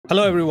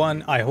Hello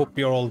everyone, I hope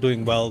you're all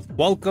doing well.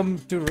 Welcome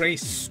to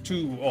race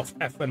 2 of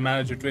F1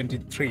 Manager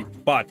 23.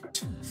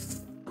 But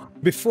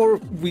before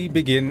we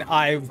begin,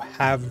 I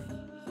have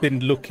been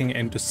looking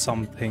into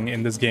something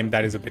in this game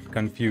that is a bit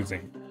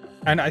confusing.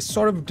 And I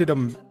sort of did a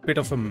bit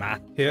of a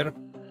math here,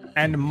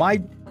 and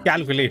my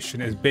calculation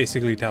is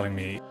basically telling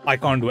me I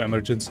can't do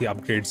emergency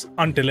upgrades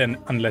until and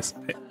unless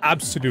I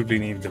absolutely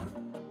need them.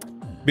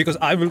 Because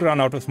I will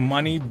run out of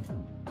money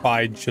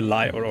by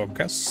July or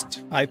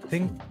August, I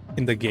think,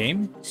 in the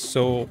game.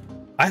 So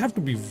I have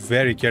to be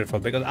very careful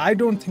because I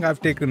don't think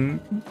I've taken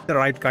the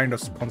right kind of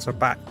sponsor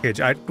package.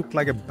 I took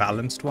like a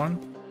balanced one,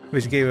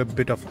 which gave a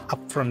bit of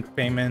upfront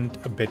payment,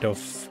 a bit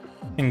of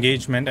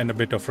engagement, and a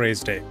bit of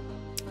race day.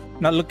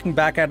 Now, looking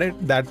back at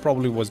it, that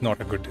probably was not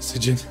a good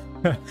decision.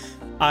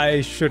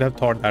 I should have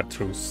thought that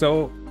through.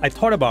 So I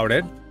thought about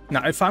it.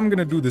 Now, if I'm going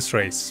to do this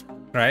race,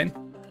 right?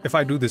 If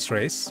I do this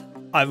race,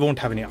 I won't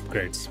have any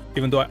upgrades,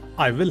 even though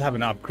I will have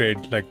an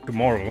upgrade like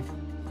tomorrow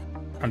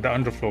and the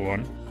underflow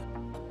one.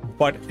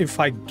 But if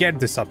I get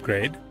this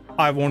upgrade,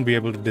 I won't be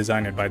able to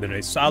design it by the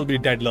race. So I'll be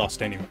dead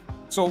lost anyway.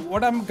 So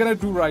what I'm going to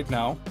do right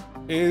now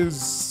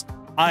is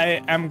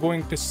I am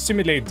going to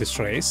simulate this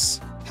race.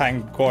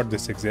 Thank God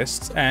this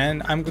exists.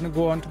 And I'm going to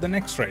go on to the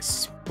next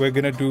race. We're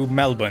going to do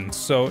Melbourne.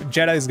 So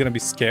Jeddah is going to be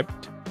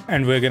skipped.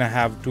 And we're going to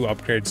have 2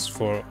 upgrades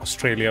for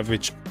Australia,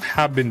 which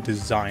have been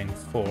designed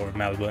for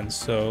Melbourne.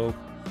 So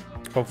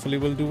hopefully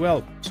we'll do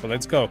well. So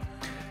let's go.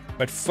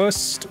 But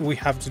first we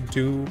have to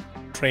do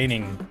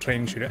training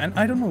schedule. And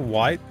I don't know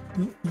why.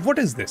 What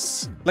is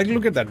this? Like,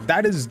 look at that.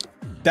 That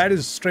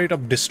is straight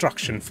up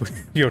destruction for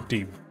your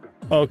team.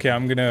 Okay,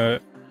 I'm gonna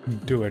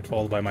do it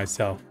all by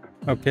myself.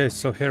 Okay,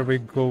 so here we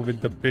go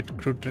with the pit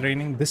crew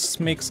training. This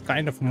makes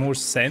kind of more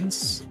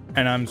sense,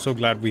 and I'm so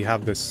glad we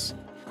have this.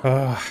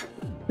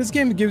 This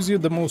game gives you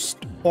the most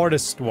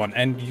oddest one,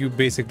 and you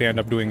basically end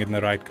up doing it in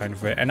the right kind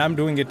of way. And I'm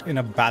doing it in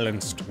a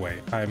balanced way.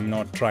 I'm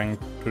not trying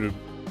to,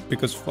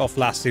 because of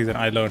last season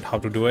I learned how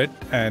to do it,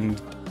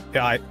 and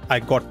I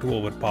got too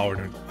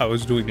overpowered. I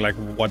was doing like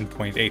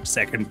 1.8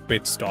 second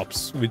pit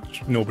stops,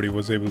 which nobody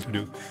was able to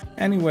do.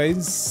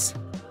 Anyways,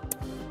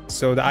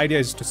 so the idea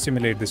is to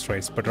simulate this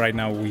race, but right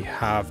now we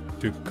have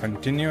to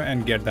continue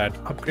and get that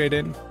upgrade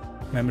in.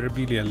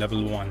 Memorabilia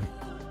level 1.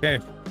 Okay,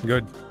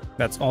 good.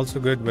 That's also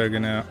good. We're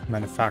gonna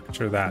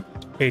manufacture that.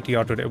 80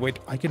 auto. Wait,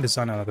 I can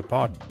design another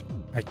part.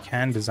 I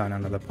can design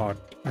another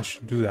part. I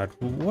should do that.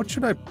 What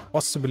should I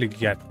possibly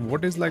get?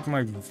 What is like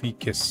my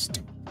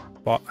weakest?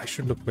 Well, I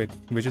should look. Wait,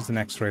 which is the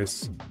next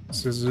race?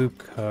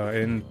 Suzuka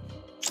in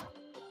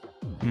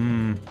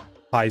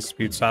high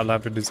speed. So I'll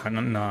have to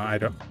design. No, I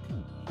don't.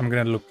 I'm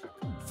gonna look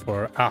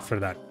for after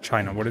that.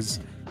 China. What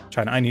is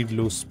China? I need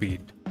low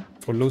speed.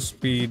 For low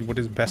speed, what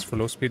is best for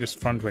low speed is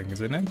front wing,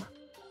 isn't it?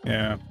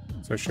 Yeah.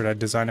 So should I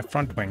design a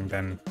front wing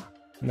then?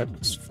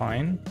 That's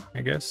fine,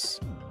 I guess.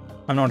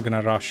 I'm not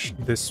gonna rush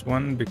this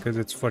one because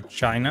it's for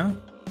China.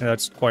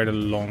 That's quite a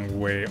long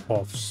way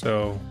off.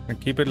 So I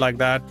keep it like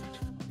that.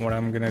 What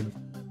I'm gonna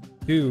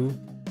do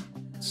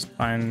is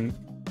try and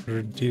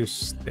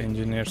reduce the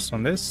engineers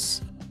on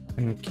this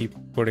and keep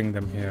putting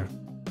them here.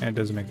 And it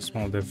does make a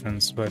small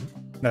difference, but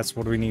that's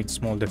what we need,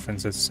 small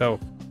differences. So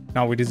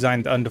now we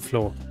designed the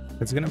underflow.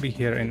 It's gonna be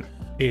here in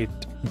 8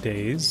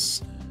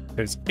 days.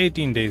 There's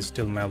 18 days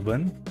till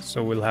Melbourne,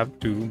 so we'll have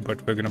 2,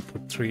 but we're gonna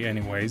put 3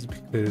 anyways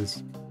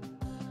because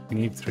we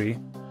need 3.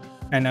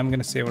 And I'm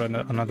gonna save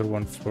another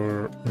one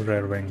for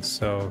rear wings.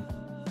 So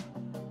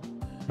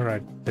all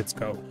right, let's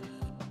go.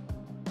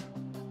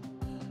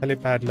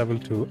 Helipad level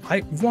 2.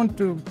 I want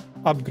to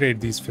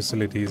upgrade these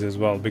facilities as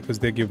well because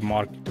they give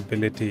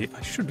marketability.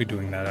 I should be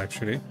doing that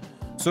actually.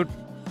 So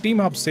Team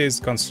Hub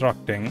says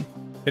constructing.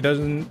 It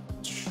doesn't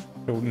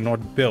show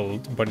not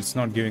build, but it's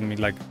not giving me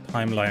like a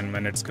timeline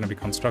when it's going to be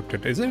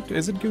constructed. Is it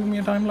giving me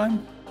a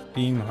timeline?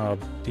 Team Hub.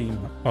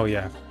 Oh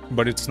yeah,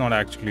 but it's not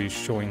actually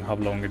showing how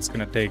long it's going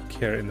to take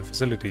here in the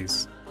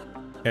facilities.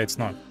 Yeah, it's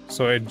not.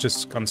 So it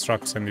just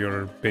constructs and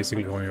you're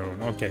basically on your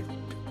own. Okay.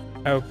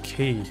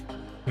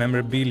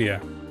 Memorabilia.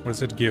 What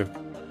does it give?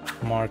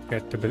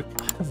 Marketability.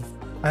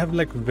 I have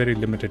like very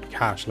limited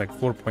cash, like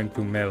 4.2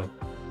 mil.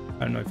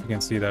 I don't know if you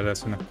can see that,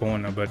 that's in a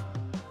corner, but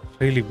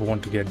really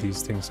want to get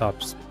these things up.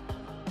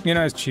 You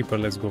know, it's cheaper.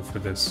 Let's go for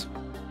this.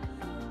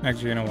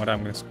 Actually, you know what?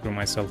 I'm gonna screw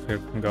myself here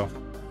and go.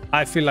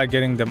 I feel like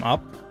getting them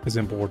up is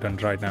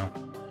important right now.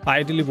 I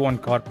ideally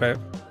want car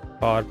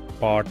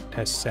part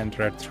test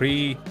center at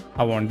 3.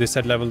 I want this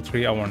at level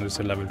 3. I want this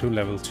at level 2,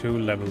 level 2,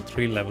 level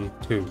 3, level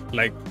 2.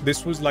 Like,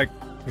 this was like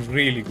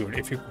really good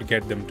if you could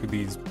get them to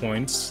these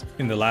points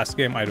in the last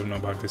game. I don't know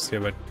about this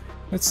year, but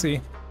let's see.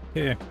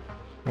 Yeah,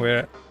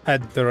 we're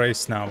at the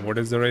race now. What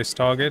is the race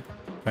target?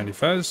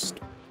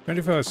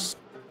 21st.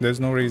 There's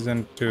no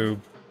reason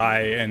to try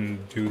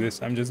and do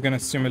this. I'm just gonna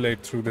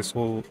simulate through this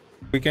whole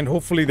weekend.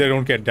 Hopefully they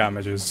don't get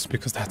damages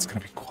because that's gonna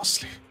be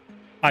costly.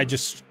 I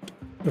just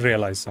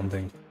realized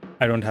something.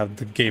 I don't have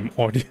the game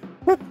audio.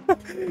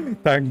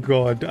 Thank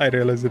God I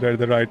realized it at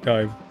the right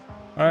time.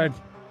 All right,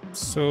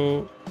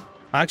 so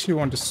I actually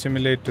want to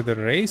simulate to the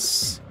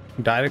race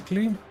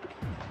directly.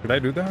 Should I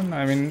do that?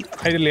 I mean,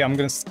 ideally, I'm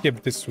gonna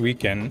skip this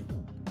weekend.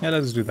 Yeah,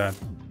 let's do that.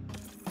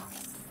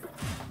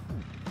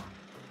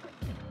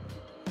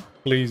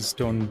 Please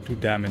don't do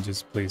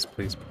damages. Please,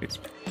 please, please.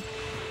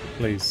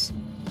 Please.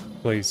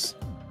 Please.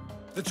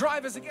 The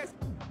drivers again.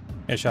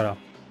 Yeah, shut up.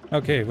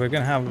 Okay, we're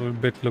gonna have a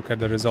bit look at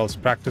the results.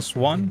 Practice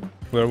 1,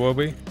 where were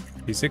we?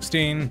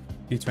 P16,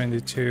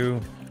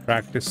 P22,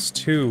 practice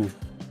 2.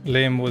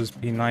 Liam was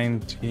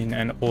P19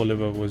 and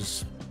Oliver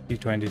was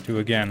P22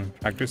 again.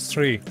 Practice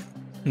 3,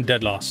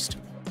 dead last.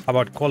 How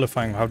about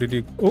qualifying? How did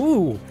you...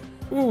 Ooh!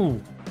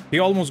 Ooh! He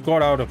almost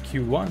got out of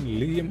Q1.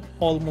 Liam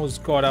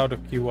almost got out of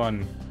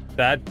Q1.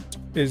 That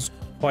is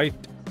quite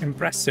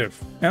impressive.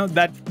 Now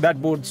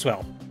that bodes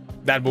well.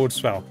 That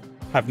bodes well.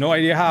 I have no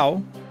idea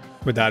how,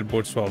 but that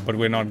bodes well. But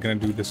we're not going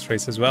to do this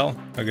race as well.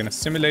 We're going to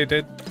simulate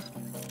it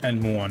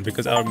and move on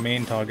because our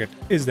main target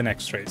is the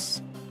next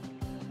race.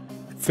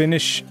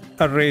 Finish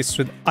a race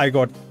with... I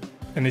got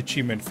an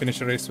achievement. Finish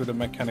a race with a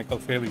mechanical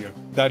failure.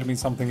 That means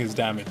something is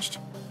damaged.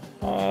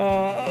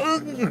 Oh,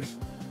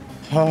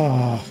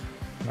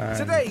 man.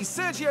 Today,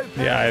 Sergio.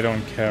 Yeah, I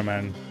don't care,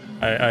 man.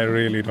 I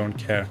really don't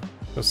care.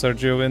 So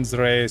Sergio wins the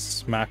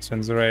race, Max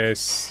wins the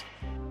race,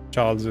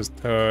 Charles is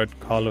 3rd,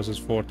 Carlos is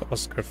 4th,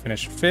 Oscar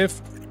finished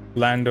 5th,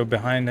 Lando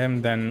behind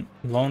him, then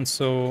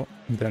Alonso,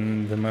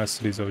 then the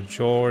Mercedes of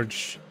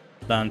George,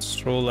 Lance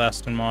Stroll,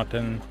 Aston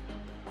Martin,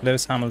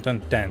 Lewis Hamilton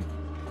 10th.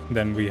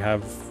 Then we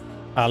have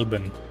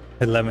Albon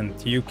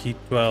 11th, Yuki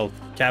 12th,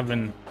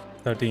 Kevin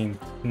 13th,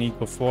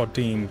 Nico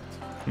 14th.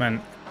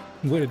 Man,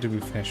 where did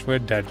we finish? We're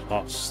dead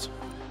last.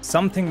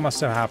 Something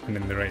must have happened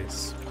in the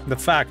race. The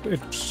fact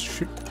it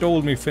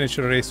told me finish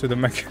a race with a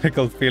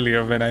mechanical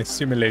failure when I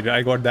simulated,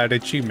 I got that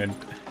achievement,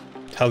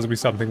 tells me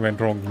something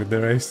went wrong with the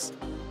race.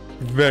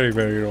 Very,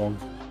 very wrong.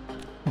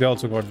 They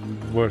also got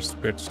worse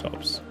pit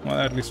stops. Well,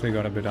 at least we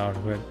got a bit out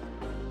of it.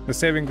 The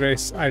saving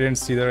grace, I didn't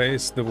see the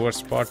race. The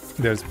worst part,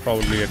 there's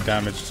probably a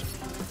damaged...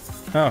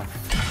 Oh.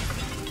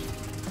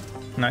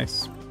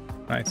 Nice.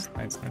 Nice,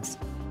 nice, nice.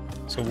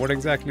 So what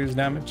exactly is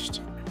damaged?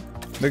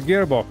 The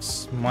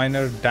gearbox,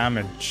 minor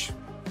damage.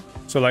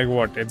 So like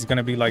what? It's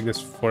gonna be like this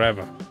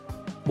forever.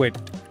 Wait,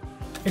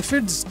 if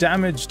it's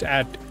damaged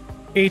at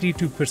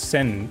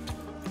 82%,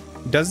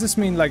 does this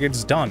mean like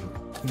it's done?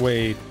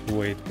 Wait,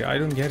 I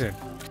don't get it.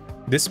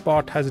 This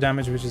part has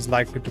damage which is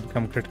likely to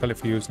become critical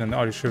if you use it.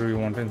 Are you sure you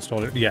want to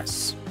install it?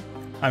 Yes.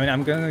 I mean,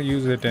 I'm gonna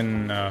use it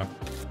in... I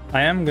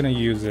am gonna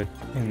use it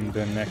in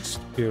the next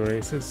few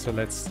races, so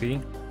let's see.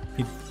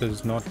 It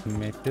does not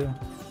matter.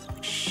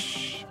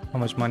 Shh. How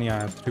much money I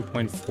have?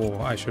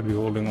 3.4. I should be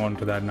holding on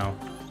to that now.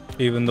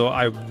 Even though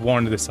I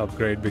want this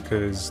upgrade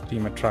because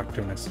team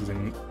attractiveness is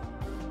in...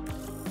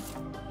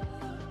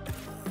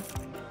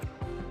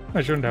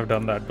 I shouldn't have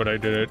done that, but I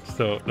did it,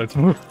 so let's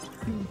move.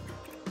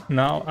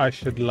 Now I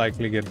should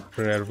likely get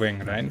rear wing,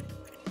 right?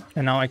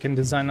 And now I can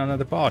design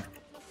another part.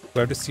 We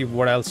have to see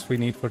what else we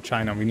need for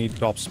China. We need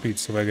top speed,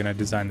 so we're gonna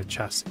design the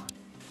chassis.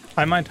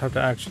 I might have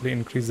to actually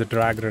increase the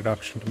drag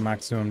reduction to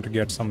maximum to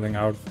get something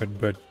out of it,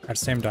 but at the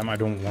same time I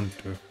don't want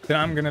to. Then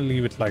I'm gonna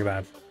leave it like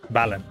that.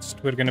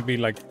 Balanced. We're gonna be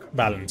like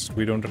balanced.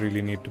 We don't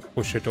really need to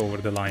push it over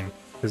the line.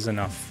 This is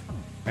enough.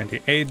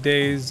 28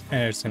 days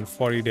and it's in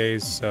 40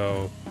 days,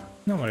 so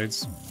no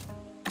worries.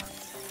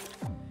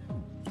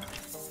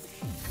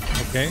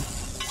 Okay,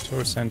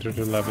 Tour Center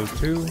to level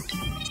 2.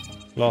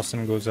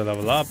 Lawson goes a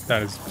level up.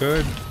 That is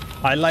good.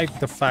 I like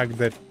the fact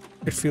that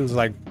it feels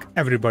like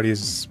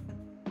everybody's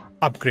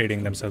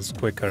upgrading themselves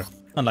quicker,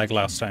 unlike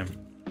last time.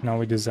 Now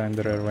we designed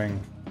the rear wing.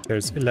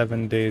 There's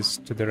 11 days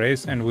to the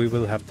race and we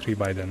will have 3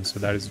 by then, so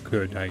that is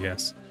good, I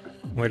guess.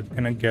 We're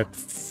gonna get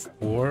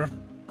 4.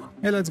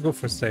 Yeah, let's go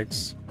for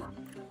 6.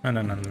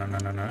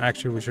 No.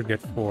 Actually, we should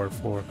get 4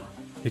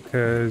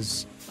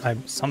 because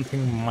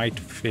something might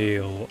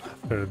fail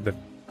after the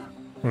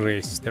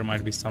race. There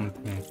might be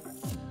something.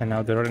 And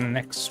now the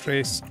next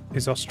race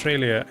is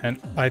Australia, and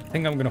I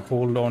think I'm gonna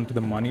hold on to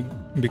the money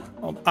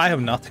because I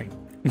have nothing.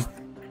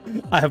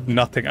 I have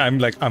nothing. I'm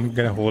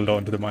gonna hold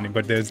on to the money,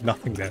 but there's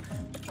nothing there.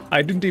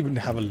 I didn't even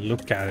have a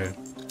look at it.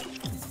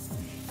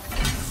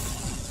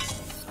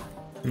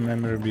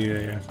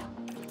 Memorabilia.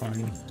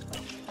 Fine.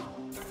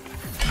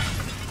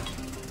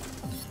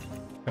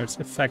 It's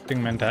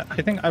affecting mental.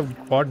 I think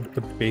I've got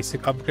the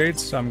basic upgrades,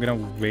 so I'm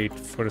gonna wait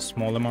for a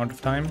small amount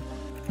of time.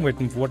 Wait,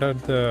 what are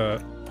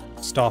the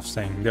staff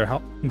saying? They're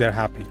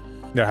happy.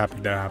 They're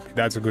happy.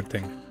 That's a good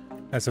thing.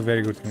 That's a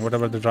very good thing. What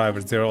about the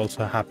drivers? They're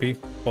also happy,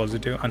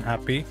 positive,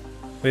 unhappy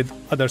with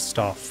other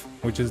stuff,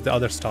 which is the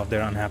other stuff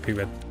they're unhappy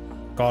with.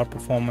 Car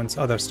performance,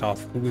 other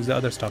stuff. Who is the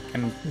other stuff?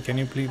 Can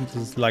you please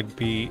just like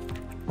be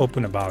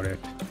open about it?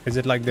 Is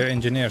it like their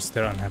engineers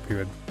they're unhappy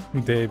with?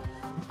 They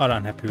are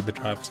unhappy with the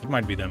drivers. It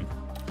might be them.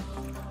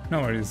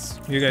 No worries.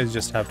 You guys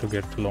just have to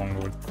get along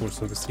over the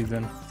course of the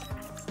season.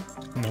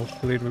 And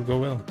hopefully it will go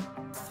well.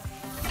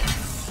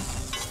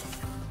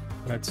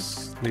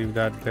 Let's leave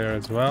that there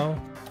as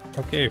well.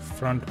 Okay,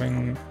 front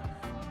wing.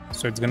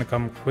 So it's gonna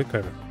come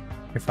quicker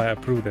if I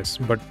approve this,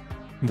 but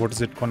what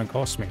is it gonna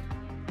cost me?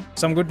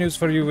 Some good news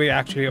for you, we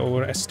actually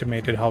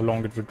overestimated how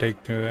long it would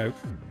take to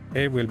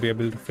Okay, we'll be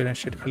able to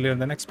finish it earlier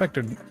than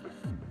expected.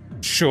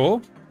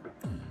 Sure.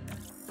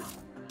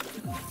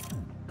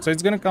 So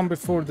it's gonna come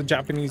before the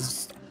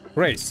Japanese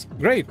race.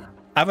 Great.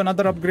 I have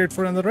another upgrade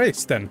for another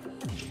race then.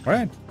 All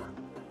right.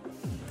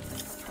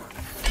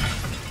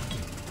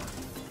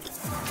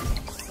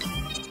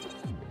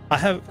 I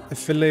have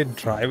affiliate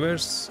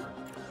drivers.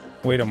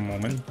 Wait a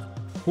moment.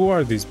 Who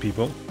are these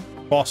people?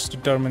 Boss to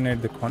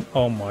terminate the con.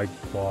 Oh my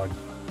god.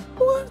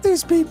 Who are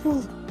these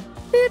people?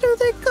 Where do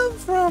they come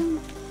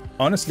from?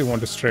 Honestly want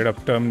to straight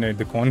up terminate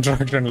the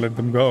contract and let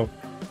them go.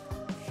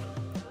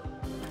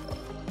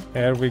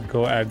 Here we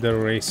go at the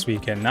race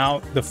weekend. Now,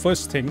 the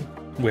first thing,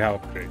 we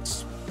have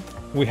upgrades.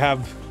 We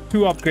have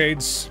 2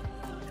 upgrades.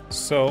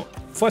 So,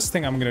 first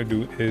thing I'm going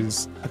to do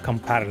is a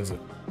comparison.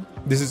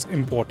 This is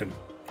important.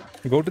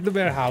 Go to the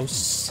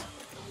warehouse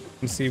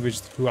and see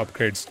which 2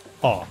 upgrades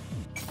are.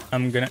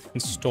 I'm going to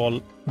install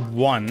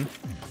one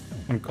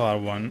on car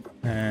 1.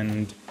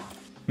 And,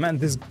 man,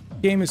 this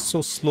game is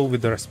so slow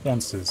with the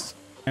responses.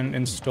 And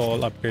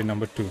install upgrade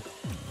number 2.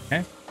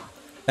 Okay?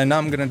 And now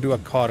I'm going to do a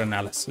car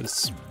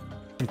analysis.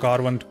 From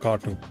car 1 to car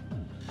 2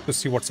 to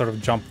see what sort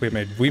of jump we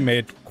made. We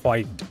made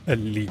quite a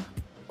leap.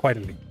 Quite a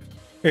leap.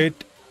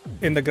 It,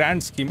 in the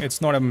grand scheme,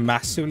 it's not a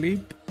massive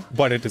leap,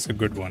 but it is a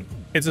good one.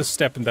 It's a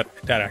step in that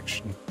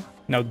direction.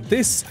 Now,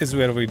 this is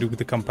where we do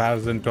the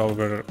comparison to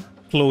our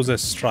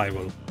closest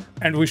rival.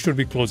 And we should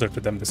be closer to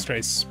them this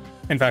race.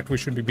 In fact, we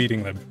should be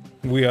beating them.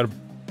 We are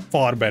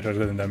far better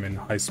than them in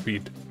high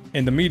speed.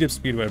 In the medium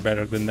speed, we're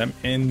better than them.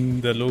 In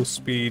the low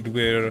speed,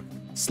 we're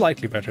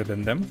slightly better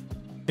than them.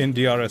 In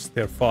DRS,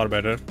 they're far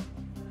better.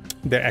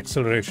 Their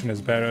acceleration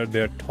is better.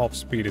 Their top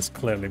speed is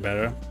clearly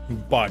better.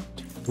 But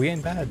we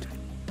ain't bad.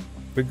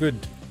 We're good.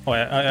 Oh,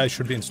 I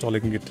should be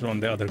installing it on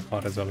the other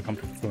car as well. I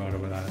completely forgot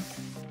about that.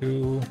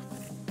 2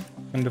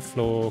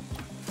 underflow,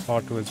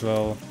 car 2 as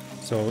well.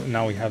 So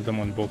now we have them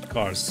on both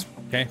cars.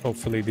 Okay,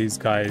 hopefully these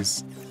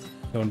guys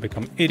don't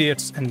become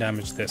idiots and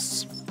damage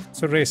this.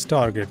 So race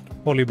target,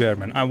 Holy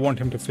Bearman. I want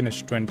him to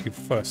finish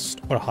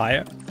 21st or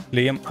higher.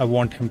 Liam, I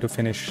want him to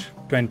finish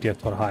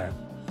 20th or higher.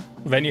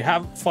 When you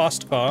have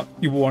fast car,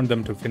 you want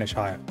them to finish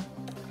higher.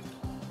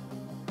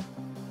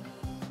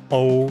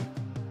 Oh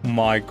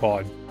my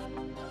god.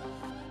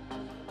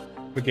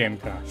 The game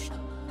crashed.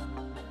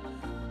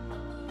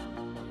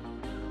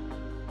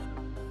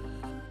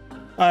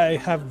 I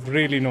have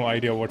really no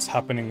idea what's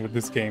happening with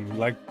this game.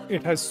 Like,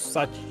 it has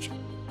such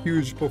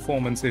huge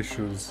performance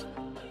issues.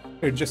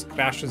 It just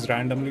crashes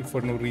randomly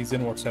for no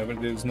reason whatsoever.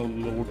 There's no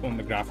load on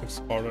the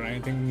graphics card or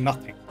anything.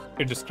 Nothing.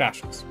 It just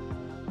crashes.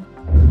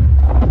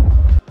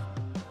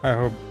 I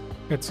hope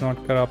it's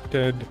not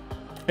corrupted.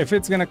 If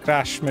it's gonna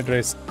crash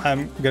mid-race,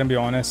 I'm gonna be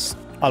honest,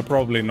 I'll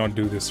probably not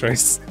do this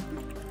race.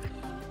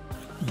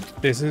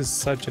 This is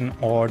such an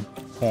odd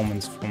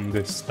performance from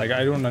this. Like,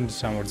 I don't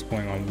understand what's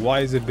going on. Why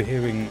is it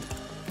behaving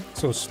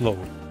so slow?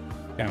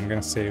 Okay, I'm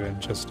gonna save it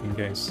just in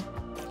case.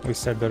 We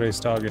set the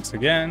race targets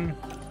again.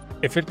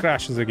 If it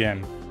crashes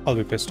again, I'll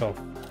be pissed off.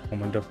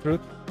 Moment of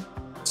truth.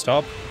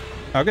 Stop.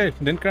 Okay,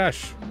 didn't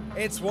crash.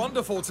 It's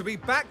wonderful to be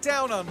back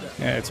down under.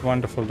 Yeah, it's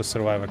wonderful to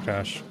survive a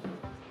crash.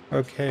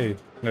 Okay,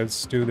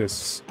 let's do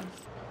this.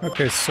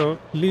 Okay, so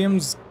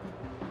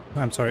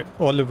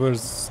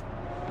Oliver's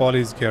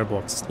Polly's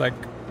gearbox, like,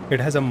 it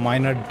has a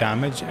minor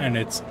damage and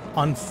it's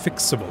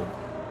unfixable.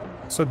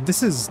 So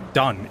this is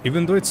done,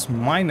 even though it's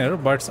minor,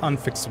 but it's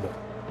unfixable.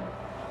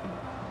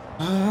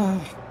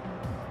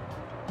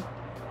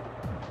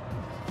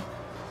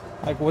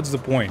 Like, what's the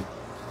point?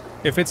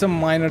 If it's a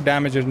minor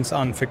damage and it's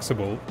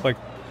unfixable, like,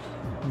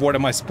 what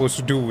am I supposed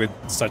to do with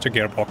such a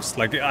gearbox?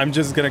 Like, I'm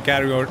just gonna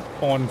carry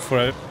on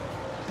for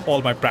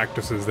all my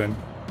practices then.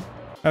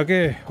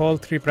 Okay, all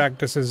 3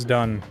 practices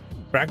done.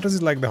 Practice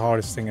is like the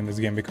hardest thing in this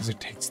game because it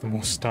takes the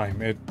most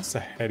time. It's a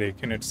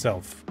headache in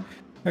itself.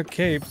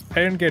 Okay, I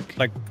didn't get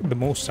like the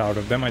most out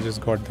of them. I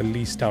just got the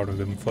least out of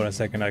them for a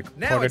second. I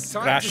thought it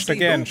crashed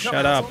again.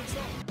 Shut up.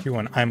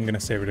 Q1, I'm gonna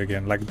save it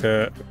again. Like,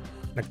 the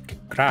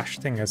crash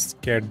thing has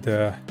scared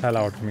the hell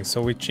out of me.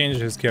 So we changed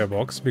his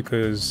gearbox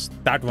because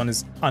that one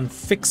is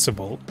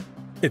unfixable.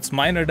 It's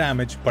minor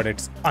damage, but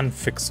it's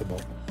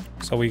unfixable.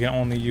 So we can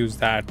only use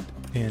that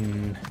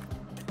in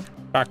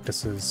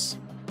practices.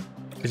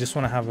 I just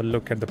want to have a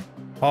look at the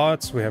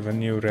parts. We have a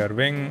new rear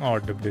wing,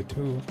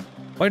 RW2.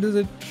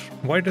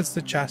 Why does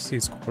the chassis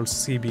is called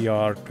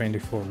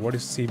CBR24? What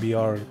is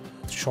CBR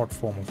short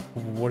form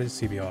of? What is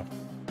CBR?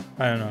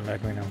 I don't know,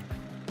 let me know.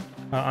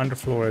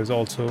 Underfloor is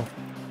also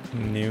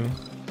new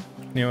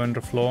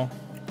underfloor,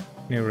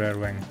 new rear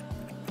wing.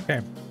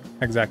 Okay,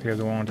 exactly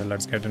as I wanted.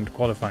 Let's get into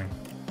qualifying.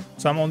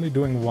 So I'm only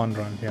doing 1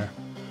 run here,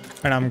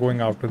 and I'm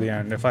going out to the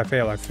end. If I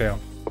fail, I fail.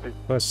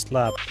 First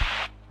lap.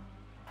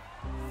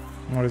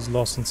 What is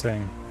Lawson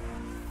saying?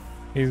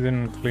 He's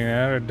in clean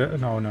air.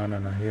 No.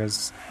 He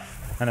has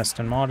an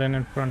Aston Martin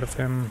in front of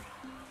him.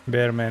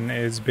 Bearman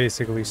is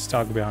basically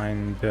stuck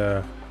behind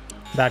that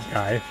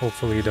guy.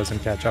 Hopefully he doesn't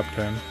catch up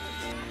to him.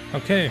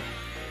 Okay.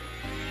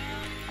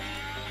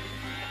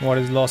 What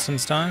is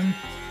Lawson's time?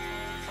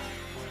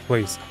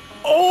 Please.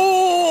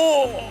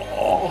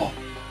 Oh!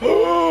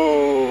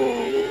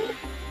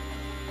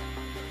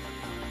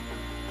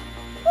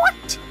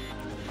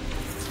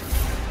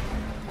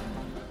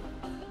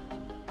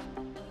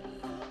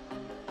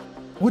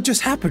 What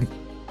just happened?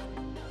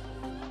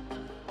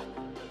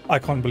 I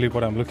can't believe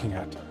what I'm looking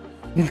at.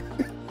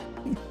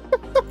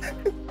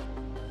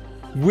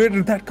 Where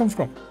did that come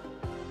from?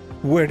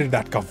 Where did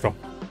that come from?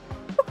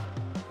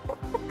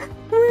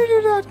 Where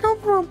did that come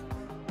from?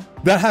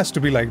 That has to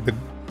be like the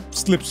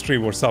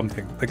slipstream or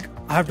something. Like,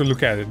 I have to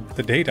look at it,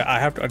 the data. I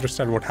have to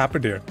understand what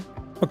happened here.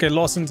 Okay,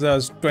 Lawson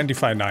does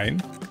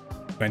 25.9,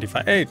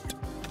 25.8,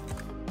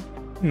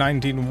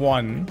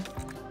 19.1,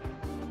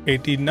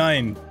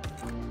 89,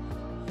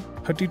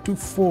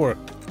 32.4,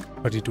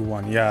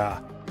 32.1. Yeah,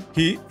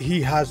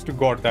 he has to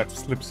got that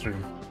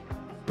slipstream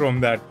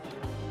from that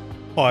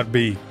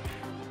RB.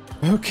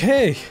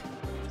 Okay,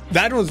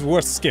 that was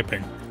worth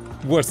skipping.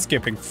 Worth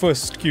skipping.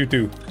 First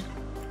Q2.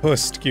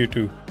 First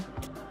Q2.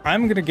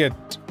 I'm gonna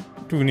get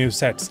 2 new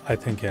sets, I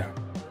think, yeah.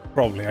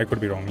 Probably, I could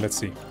be wrong. Let's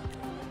see.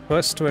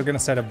 First, we're gonna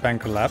set a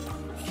banker lap.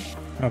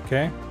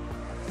 Okay.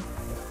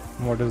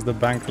 What does the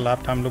banker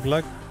lap time look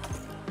like?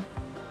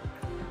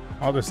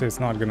 Obviously, it's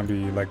not gonna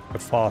be like the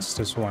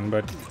fastest one,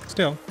 but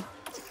still.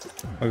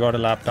 We got a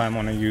lap time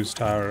on a used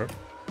tire.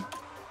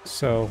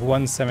 So,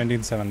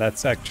 1:17.7.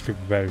 That's actually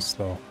very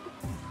slow.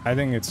 I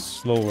think it's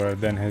slower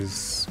than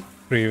his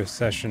previous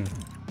session.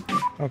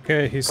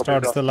 Okay, he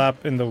starts the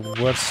lap in the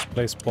worst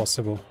place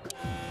possible.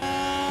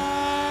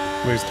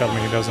 Please tell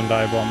me he doesn't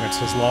die bomb. It's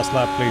his last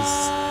lap, please.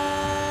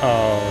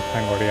 Oh,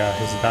 thank God, yeah,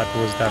 that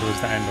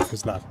was the end of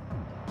his lap.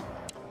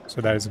 So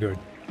that is good.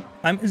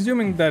 I'm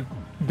assuming that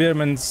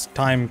Beerman's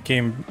time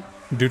came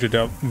due to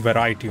the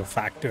variety of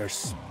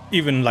factors.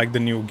 Even like the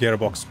new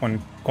gearbox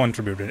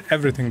contributed.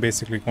 Everything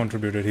basically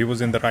contributed. He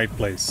was in the right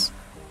place.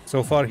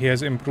 So far, he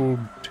has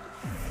improved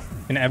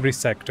in every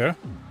sector.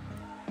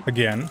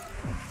 Again,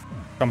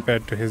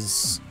 compared to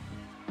his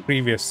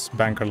previous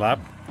banker lap,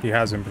 he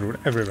has improved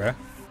everywhere.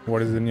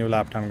 What is the new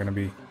lap time gonna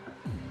be?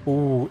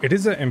 Ooh, it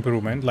is an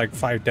improvement, like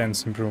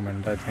 5/10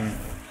 improvement, I think.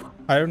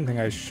 I don't think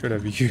I should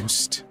have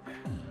used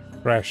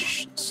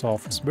fresh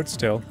softs, but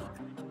still,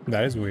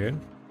 that is weird.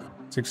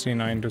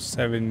 69 to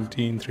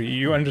 17.3.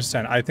 You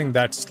understand, I think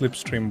that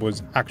slipstream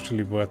was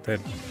actually worth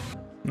it.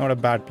 Not a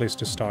bad place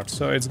to start.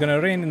 So it's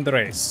gonna rain in the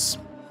race.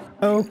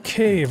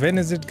 Okay, when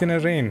is it gonna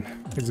rain?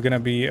 It's gonna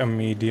be a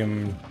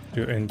medium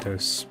to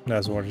inters.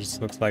 That's what it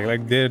looks like.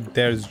 Like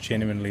there's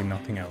genuinely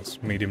nothing else.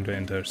 Medium to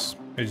inters.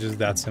 It's just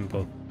that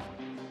simple.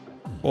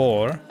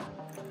 Or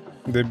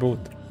they both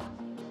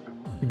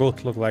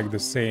look like the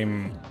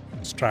same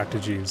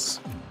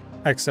strategies,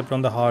 except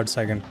on the hards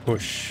I can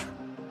push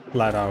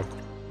flat out.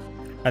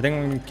 I think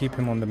I'm gonna keep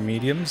him on the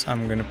mediums.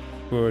 I'm gonna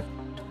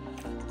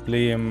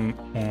play him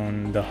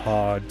on the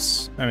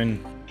hards. I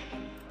mean,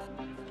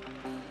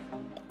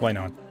 why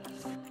not?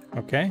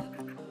 Okay,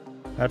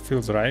 that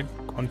feels right.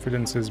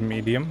 Confidence is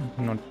medium.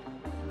 Not.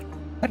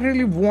 I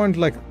really want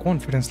like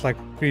confidence like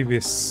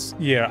previous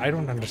year. I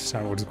don't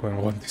understand what's going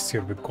on this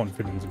year with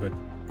confidence, but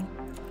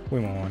we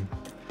move on.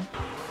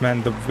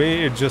 Man, the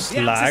way it just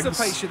lags.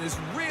 Anticipation is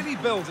really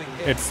building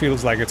here. It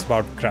feels like it's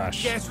about to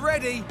crash. Get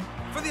ready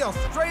for the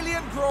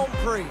Australian Grand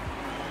Prix.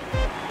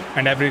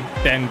 And every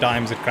 10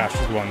 times it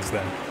crashes once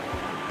then.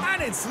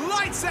 And it's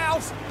lights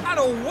out and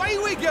away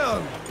we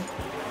go.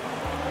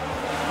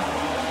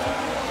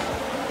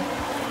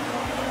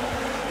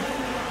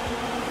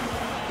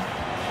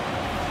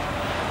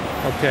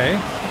 Okay,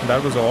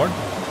 that was odd.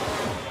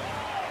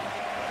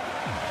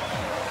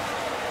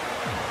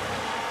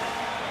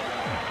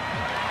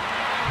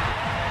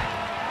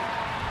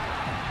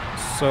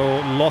 So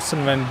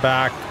Lawson went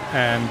back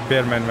and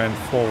Beerman went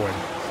forward.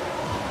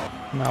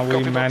 Now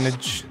we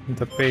manage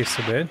the pace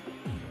a bit.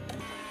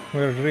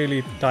 We're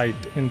really tight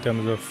in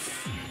terms of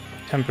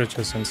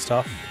temperatures and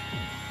stuff.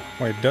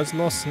 Wait, does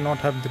Lawson not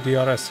have the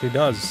DRS? He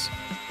does.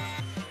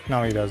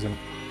 Now he doesn't.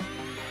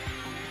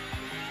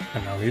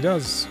 And now he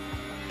does.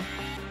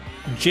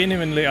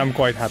 Genuinely, I'm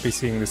quite happy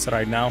seeing this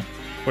right now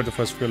for the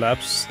first few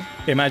laps.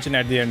 Imagine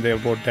at the end they're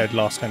both dead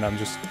last and I'm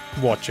just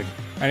watching.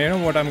 And you know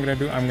what I'm gonna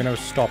do? I'm gonna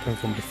stop him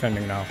from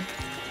defending now.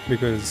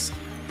 Because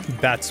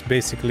that's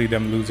basically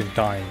them losing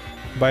time.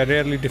 By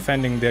rarely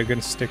defending, they're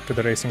gonna stick to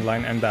the racing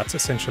line, and that's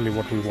essentially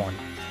what we want.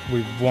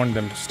 We want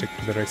them to stick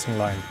to the racing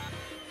line.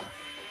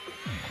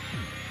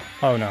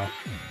 Oh no.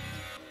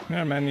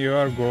 Yeah man, you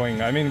are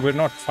going. I mean, we're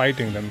not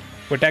fighting them.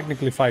 We're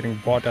technically fighting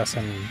Bottas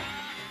and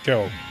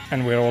Joe.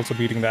 And we're also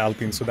beating the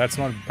Alpine, so that's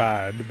not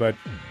bad, but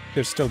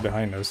they're still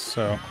behind us.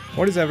 So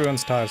what is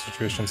everyone's tire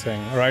situation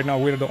saying? Right now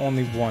we're the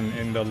only one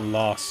in the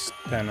last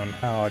 10 on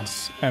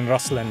hards, and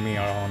Russell and me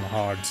are on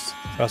hards.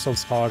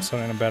 Russell's hards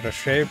are in a better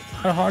shape.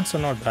 Our hards are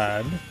not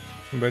bad,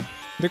 but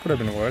they could have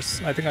been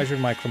worse. I think I should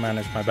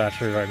micromanage my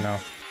battery right now.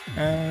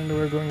 And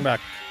we're going back,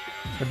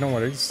 but no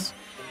worries.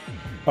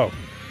 Oh,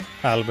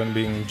 Albon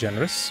being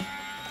generous.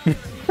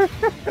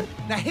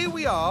 Now here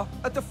we are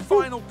at the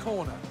final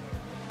corner.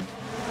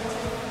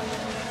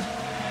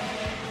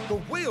 The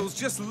wheels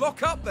just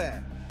lock up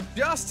there.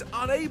 Just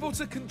unable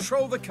to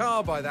control the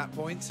car by that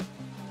point.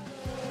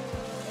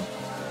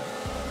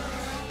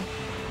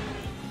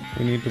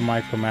 We need to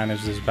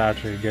micromanage this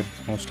battery, get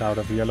the most out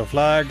of the yellow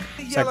flag.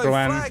 Yellow Sector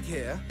N, flag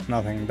here.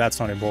 nothing. That's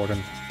not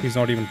important. He's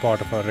not even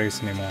part of our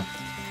race anymore.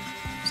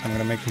 So I'm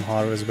gonna make him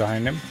harvest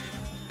behind him.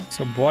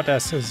 So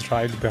Bottas is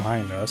right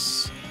behind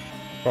us,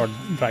 or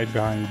right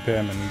behind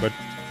Behrman, but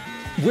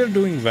we're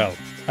doing well,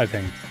 I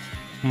think.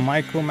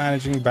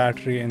 Micromanaging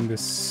battery in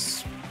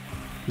this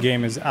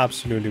game is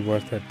absolutely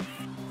worth it.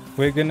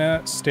 We're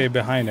gonna stay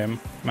behind him,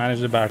 manage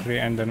the battery,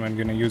 and then we're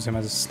gonna use him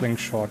as a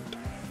slingshot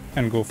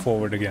and go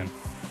forward again.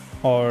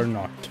 Or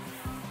not.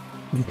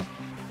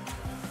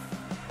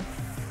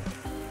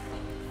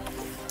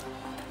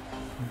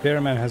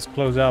 Behrman has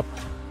closed up.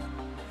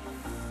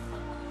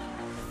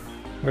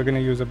 We're gonna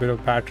use a bit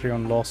of battery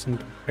on Lawson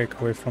to break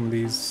away from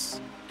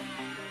these.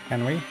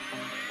 Can we?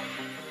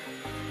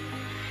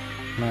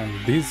 Man,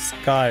 this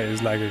guy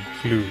is like a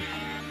glue.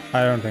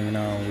 I don't think,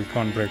 no, we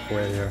can't break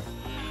away here.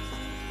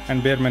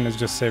 And Behrman is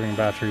just saving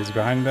batteries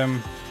behind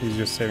them. He's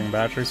just saving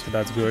batteries, so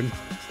that's good.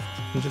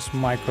 I'm just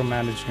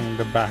micromanaging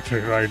the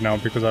battery right now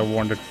because I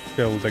want it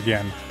filled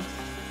again.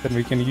 Then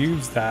we can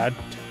use that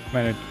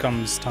when it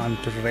comes time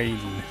to rain.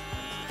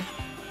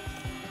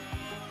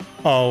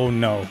 Oh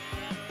no.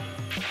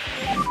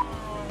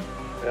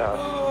 Yeah,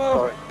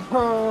 sorry.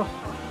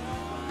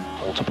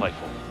 All to play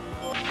for.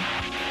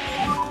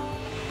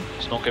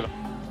 It's not given.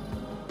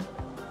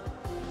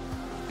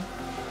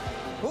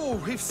 Oh,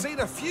 we've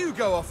seen a few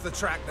go off the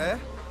track there.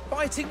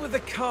 Fighting with the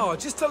car,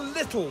 just a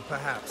little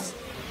perhaps.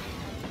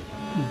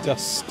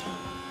 Just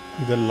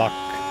the luck.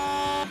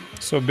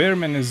 So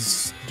Behrman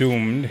is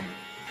doomed.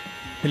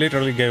 He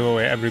literally gave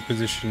away every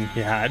position he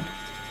had,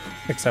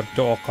 except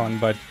to Ocon,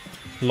 but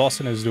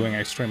Lawson is doing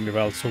extremely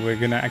well, so we're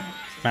gonna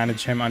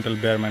manage him until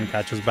Behrman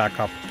catches back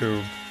up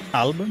to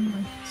Albon,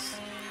 I guess.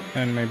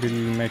 And maybe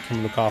make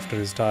him look after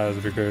his tires,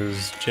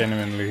 because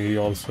genuinely he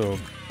also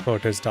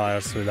hurt his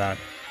tires with that.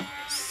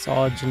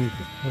 Sargent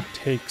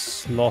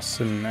takes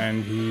Lawson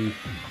and he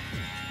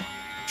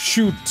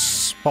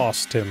shoots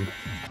past him.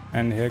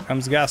 And here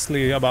comes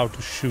Gasly about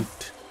to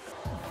shoot.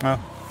 Ah,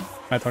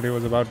 I thought he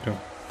was about to.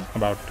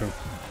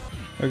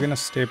 We're gonna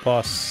stay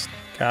past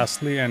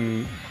Gasly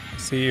and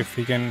see if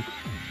we can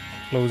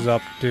close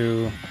up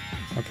to...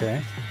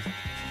 Okay.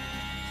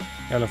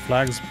 Yellow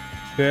flags.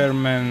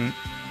 Behrman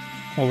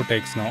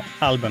overtakes now.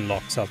 Albon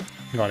locks up.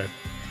 Got it.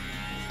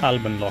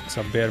 Albon locks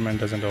up. Behrman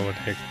doesn't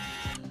overtake.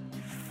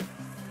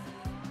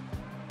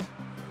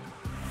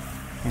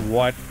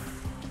 What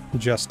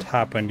just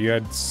happened? You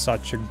had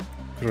such a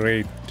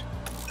great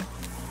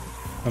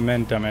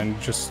momentum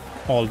and just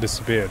all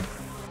disappeared.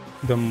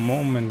 The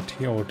moment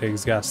he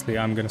overtakes Gasly,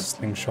 I'm gonna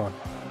slingshot.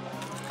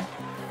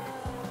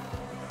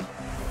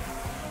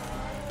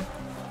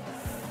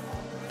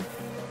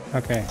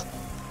 Okay.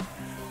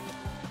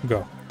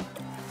 Go.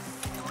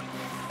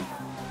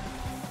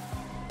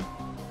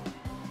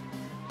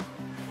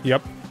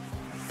 Yep.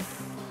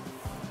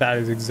 That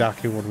is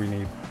exactly what we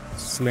need.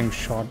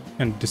 Slingshot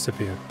and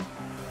disappear.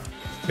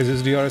 Is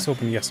this DRS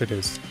open? Yes, it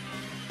is.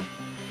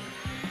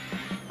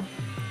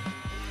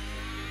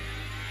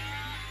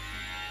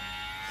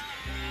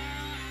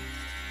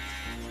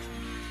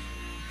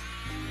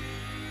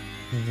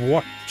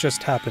 What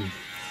just happened?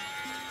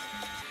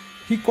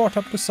 He caught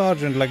up to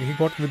Sargent, like he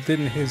got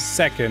within his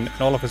second,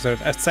 and all of a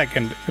sudden a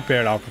second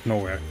appeared out of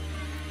nowhere.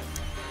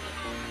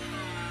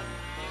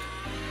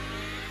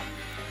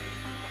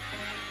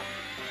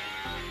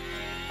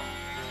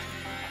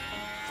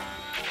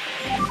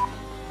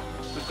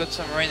 We've got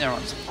some rain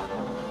around.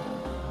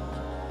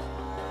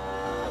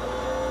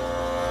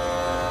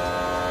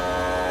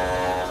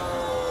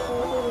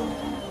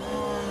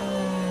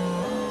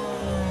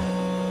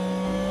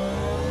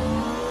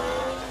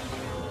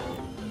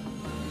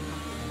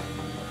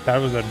 That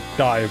was a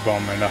dive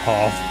bomb and a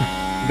half.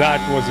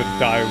 That was a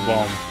dive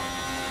bomb.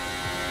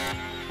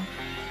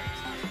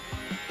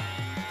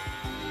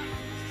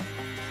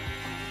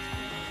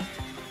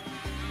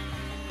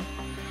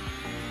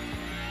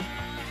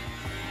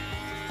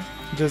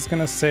 Just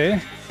gonna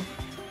say,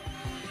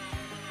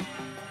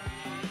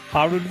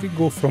 how did we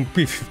go from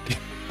P50?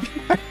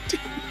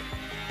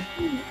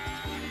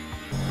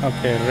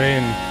 Okay,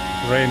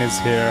 rain is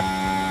here.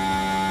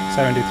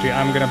 73.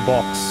 I'm gonna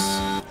box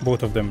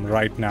both of them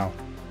right now.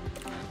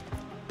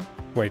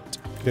 Wait,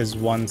 there's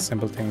one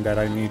simple thing that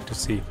I need to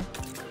see.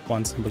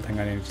 One simple thing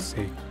I need to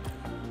see.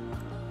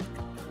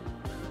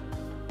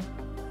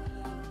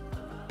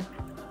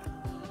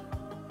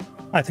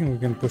 I think we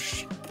can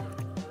push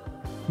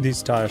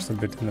these tires a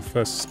bit in the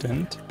first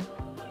stint.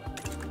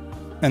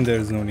 And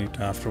there's no need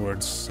to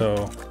afterwards.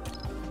 So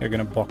you're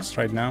gonna box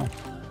right now.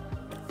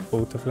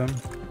 Both of them.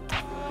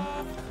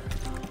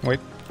 Wait,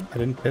 I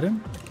didn't pit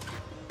him?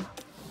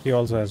 He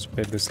also has to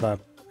pit this lap.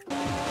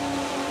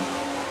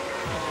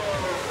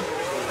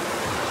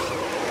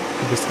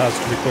 This has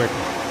to be quick.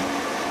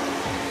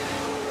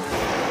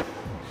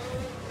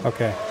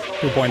 Okay,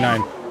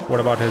 2.9. What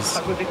about his?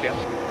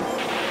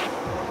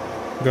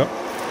 Go.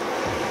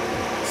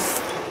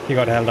 He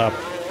got held up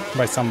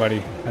by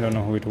somebody. I don't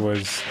know who it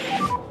was.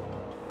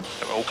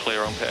 They're all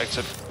clear on pit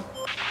exit.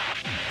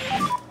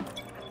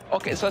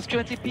 Okay, so it's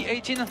currently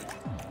P18.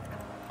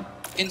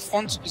 In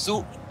front,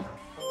 zoo.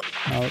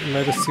 Now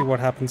let us see what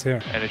happens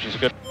here. Energies are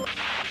good.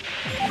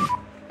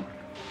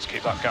 Let's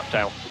keep that gap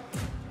down.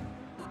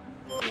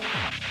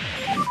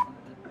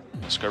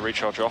 Let's go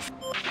recharge off.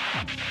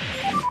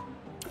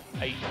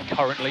 8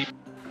 currently.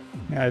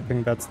 Yeah, I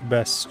think that's the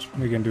best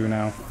we can do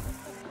now.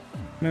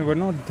 I mean, we're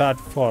not that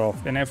far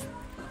off, and if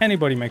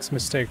anybody makes a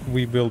mistake,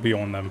 we will be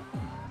on them.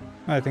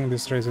 I think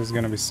this race is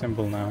gonna be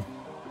simple now.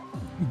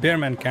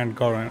 Bearman can't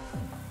go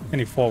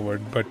any forward,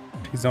 but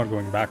he's not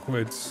going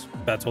backwards.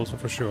 That's also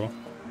for sure.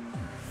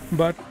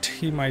 But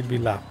he might be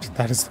lapped.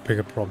 That is the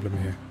bigger problem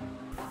here.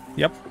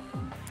 Yep,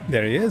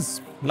 there he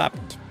is,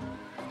 lapped.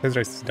 His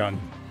race is done.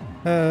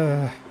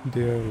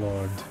 Dear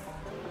Lord.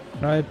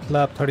 Right,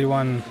 lap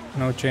 31,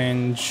 no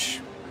change.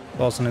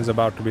 Lawson is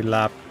about to be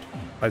lapped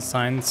by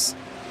Sainz.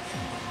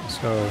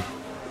 So,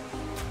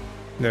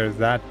 there's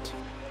that.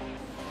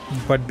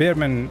 But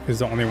Bearman is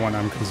the only one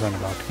I'm concerned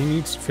about. He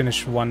needs to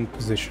finish one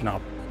position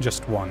up,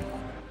 just one.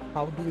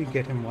 How do we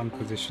get him one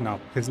position up?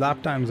 His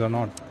lap times are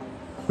not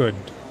good.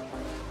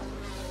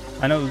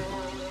 I know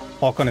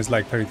Ocon is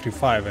like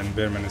 33.5 and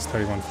Bearman is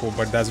 31.4,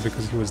 but that's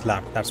because he was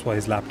lapped. That's why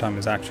his lap time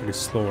is actually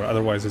slower.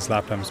 Otherwise, his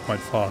lap time is quite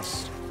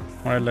fast.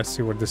 Alright, let's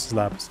see what this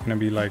lap is gonna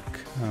be like.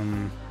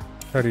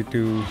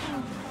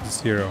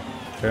 32.0.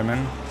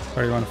 Bearman,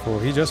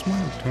 31.4. He just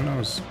moved, who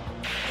knows?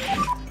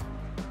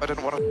 I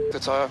didn't want to the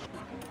tire.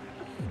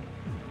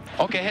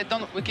 Okay, head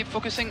down. We keep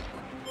focusing.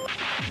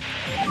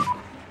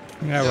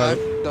 Yeah, well,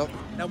 No.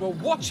 Now we're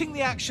watching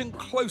the action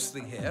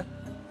closely here.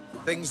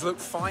 Things look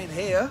fine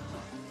here.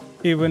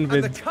 even And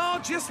with... the car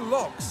just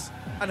locks.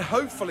 And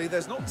hopefully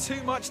there's not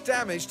too much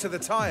damage to the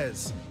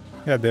tyres.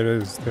 Yeah, there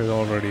is. There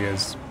already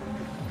is.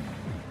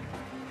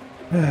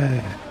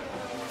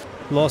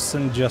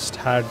 Lawson just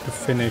had to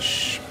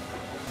finish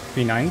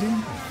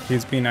P19?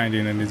 He's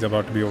P19 and he's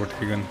about to be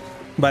overtaken.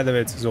 By the way,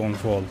 it's his own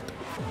fault.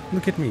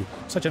 Look at me.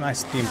 Such a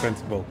nice team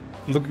principal.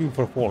 Looking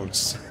for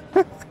faults.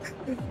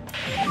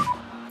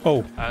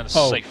 Oh. And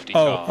Oh. safety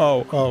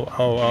Oh. car.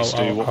 Oh. Please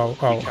do what we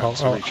can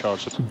to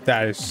recharge it.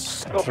 That is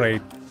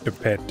straight to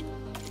pit.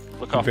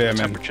 Look after Bearman.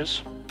 the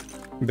temperatures.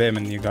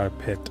 Bearman, you gotta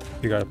pit.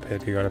 You gotta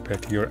pit. You gotta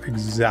pit. You're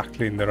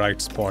exactly in the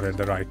right spot at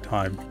the right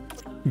time.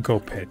 Go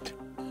pit.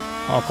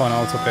 Ocon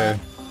also pit.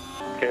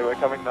 Okay, we're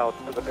coming now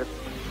to the pit.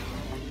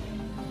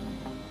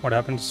 What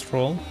happened to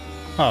Stroll?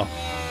 Oh.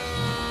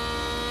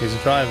 He's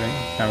driving.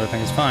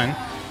 Everything's fine.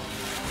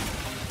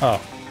 Oh.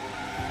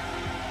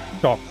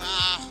 Stop.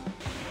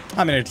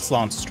 I mean, it's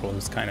Lance Stroll.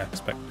 It's kind of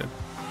expected.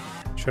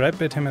 Should I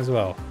pit him as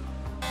well?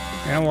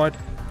 You know what?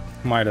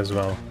 Might as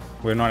well.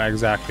 We're not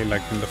exactly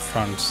like in the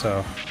front,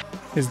 so...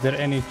 Is there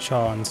any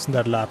chance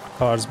that lapped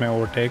cars may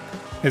overtake?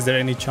 Is there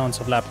any chance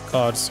of lapped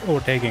cars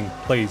overtaking?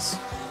 Please.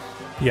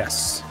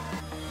 Yes.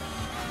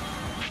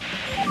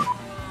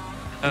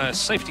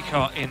 Safety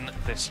car in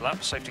this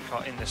lap. Safety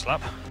car in this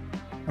lap.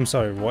 I'm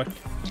sorry, what?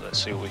 So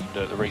let's see what we can do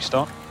at the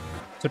restart.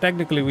 So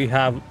technically we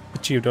have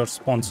achieved our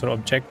sponsor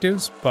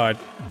objectives, but...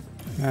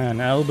 Man,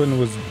 Albon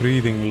was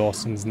breathing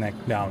Lawson's neck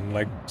down,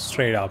 like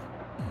straight up.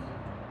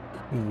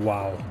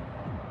 Wow.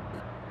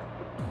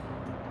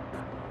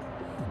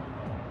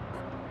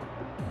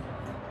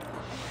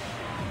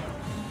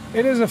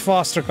 It is a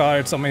faster car,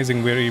 it's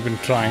amazing we're even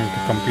trying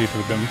to compete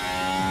with them.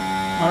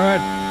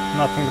 Alright,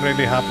 nothing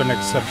really happened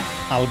except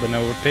Albon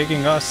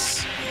overtaking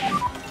us.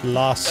 That's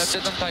Last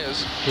it on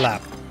tires.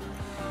 lap.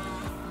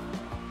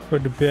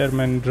 Could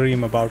Bearman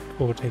dream about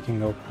overtaking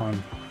Ocon?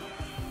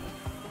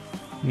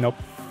 Nope.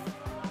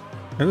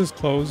 It was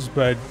close,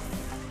 but...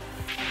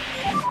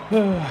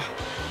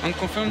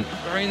 Unconfirmed.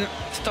 Rain.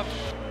 Stop.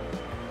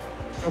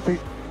 Copy.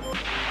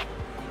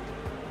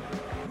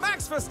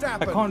 Max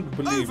Verstappen I can't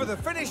believe over it. the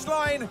finish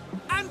line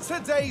and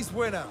today's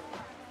winner.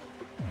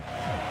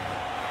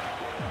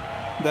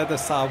 That the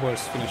Saubers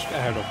finished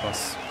ahead of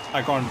us.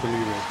 I can't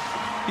believe it.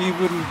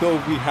 Even though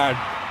we had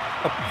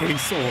a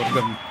pace over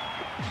them.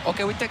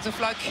 Okay, we take the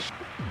flag.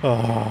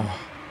 Oh,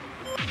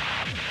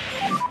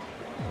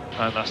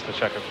 And that's the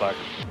checker flag.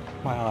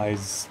 my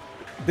eyes.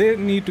 They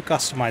need to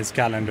customize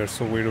calendar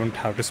so we don't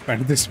have to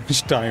spend this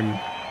much time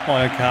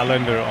on a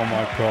calendar. Oh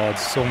my god,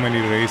 so many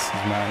races,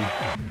 man.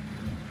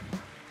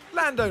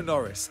 Lando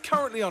Norris,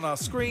 currently on our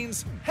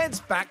screens, heads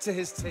back to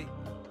his team.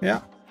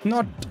 Yeah,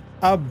 not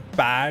a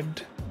bad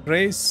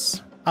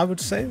race, I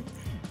would say.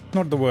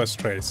 Not the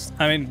worst race.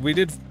 I mean, we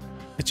did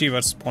achieve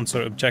our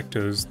sponsor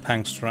objectives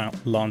thanks to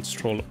Lance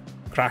Stroll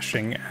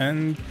crashing,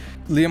 and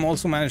Liam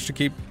also managed to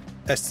keep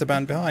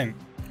Esteban behind.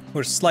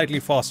 We're slightly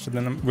faster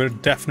than them. We're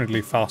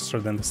definitely faster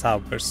than the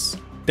Saubers.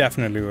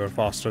 Definitely we're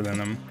faster than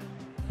them.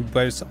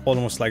 But it's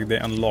almost like they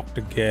unlocked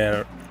a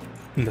gear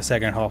in the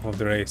second half of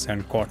the race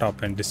and caught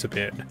up and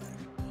disappeared.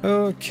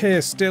 Okay,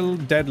 still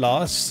dead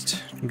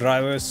last.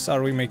 Drivers,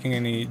 are we making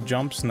any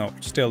jumps? No,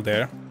 still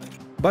there.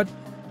 But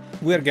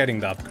we're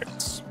getting the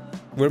upgrades.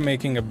 We're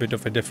making a bit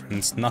of a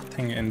difference.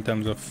 Nothing in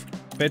terms of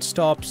pit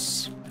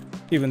stops,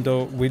 even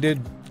though we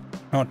did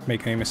not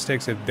make any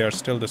mistakes. They're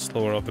still the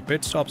slower of the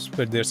pit stops,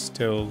 but they're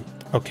still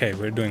okay.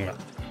 We're doing well.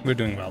 We're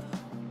doing well.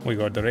 We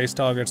got the race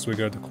targets, we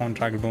got the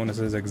contract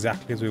bonuses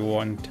exactly as we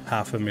want,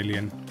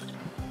 500,000.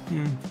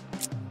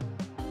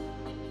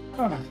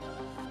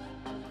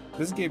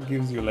 This game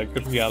gives you like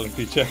a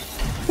reality check.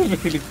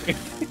 Really quick.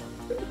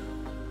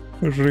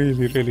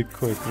 Really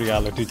quick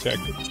reality check.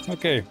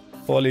 Okay,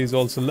 Polly is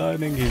also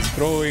learning, he's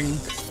growing,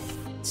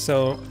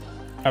 so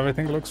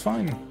everything looks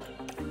fine.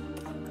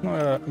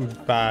 Not a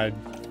bad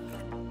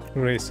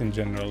race in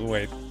general.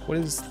 Wait, what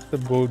is the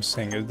board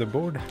saying? Is the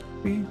board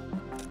happy?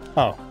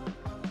 Oh,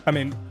 I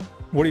mean,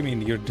 what do you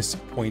mean you're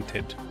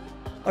disappointed?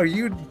 Are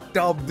you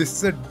dumb? This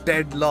is a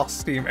dead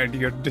loss team and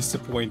you're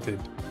disappointed.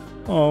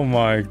 Oh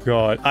my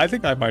god, I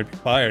think I might be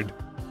fired.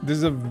 This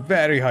is a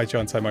very high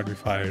chance I might be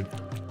fired.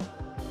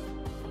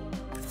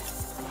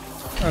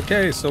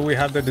 Okay, so we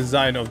have the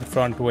design of the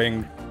front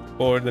wing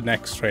for the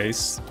next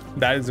race.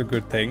 That is a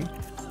good thing.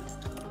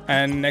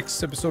 And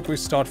next episode we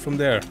start from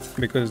there,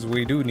 because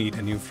we do need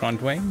a new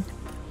front wing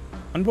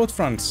on both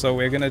fronts. So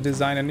we're gonna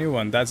design a new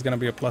one. That's gonna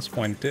be a plus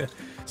point.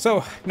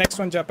 So next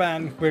one,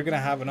 Japan, we're gonna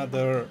have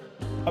another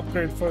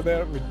upgrade for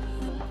there. We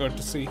got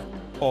to see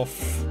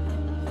off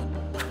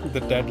the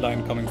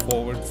deadline coming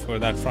forward for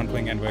that front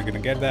wing, and we're gonna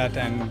get that.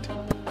 And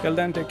till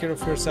then, take care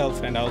of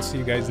yourself, and I'll see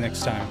you guys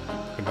next time.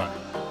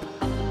 Goodbye.